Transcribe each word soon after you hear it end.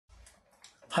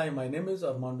Hi, my name is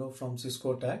Armando from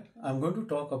Cisco Tech. I'm going to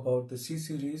talk about the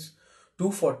C-Series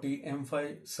 240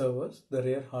 M5 servers, the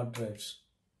rare hard drives.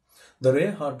 The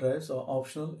rare hard drives are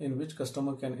optional in which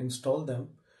customer can install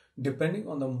them depending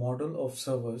on the model of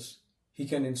servers. He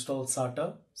can install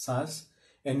SATA, SAS,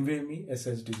 NVMe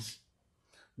SSDs.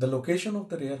 The location of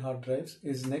the rare hard drives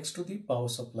is next to the power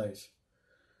supplies.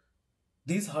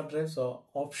 These hard drives are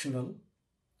optional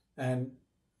and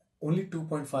only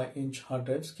 2.5-inch hard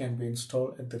drives can be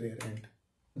installed at the rear end.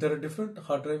 There are different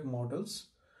hard drive models.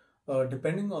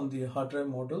 Depending on the hard drive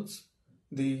models,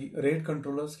 the RAID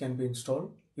controllers can be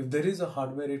installed. If there is a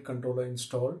hardware RAID controller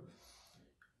installed,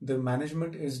 the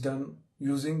management is done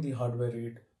using the hardware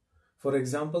RAID. For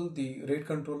example, the RAID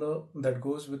controller that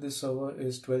goes with the server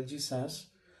is 12G SAS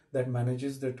that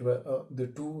manages the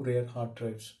two rare hard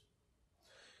drives.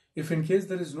 If in case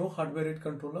there is no hardware RAID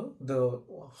controller, the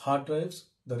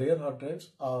rare hard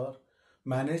drives are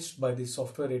managed by the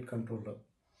software RAID controller.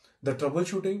 The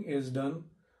troubleshooting is done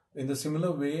in the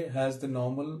similar way as the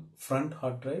normal front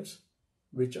hard drives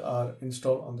which are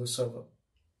installed on the server.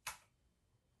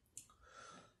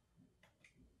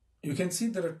 You can see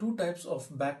there are two types of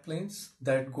backplanes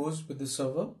that goes with the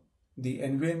server, the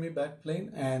NVMe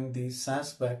backplane and the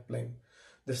SAS backplane.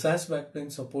 The SAS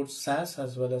backplane supports SAS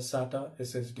as well as SATA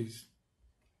SSDs.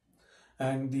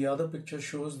 And the other picture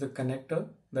shows the connector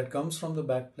that comes from the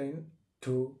backplane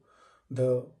to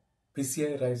the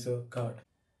PCI riser card.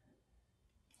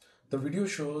 The video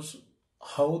shows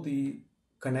how the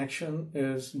connection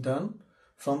is done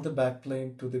from the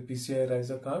backplane to the PCI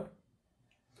riser card,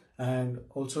 and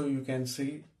also you can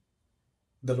see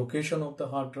the location of the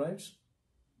hard drives.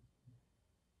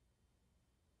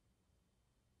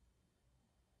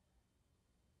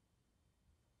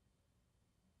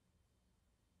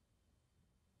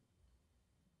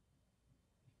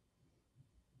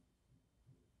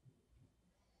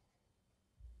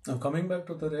 Now coming back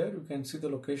to the rear, you can see the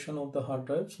location of the hard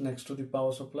drives next to the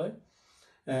power supply,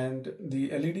 and the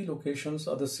LED locations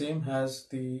are the same as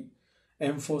the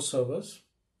M4 servers.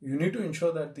 You need to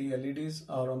ensure that the LEDs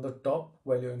are on the top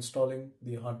while you're installing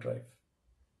the hard drive.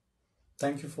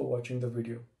 Thank you for watching the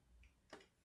video.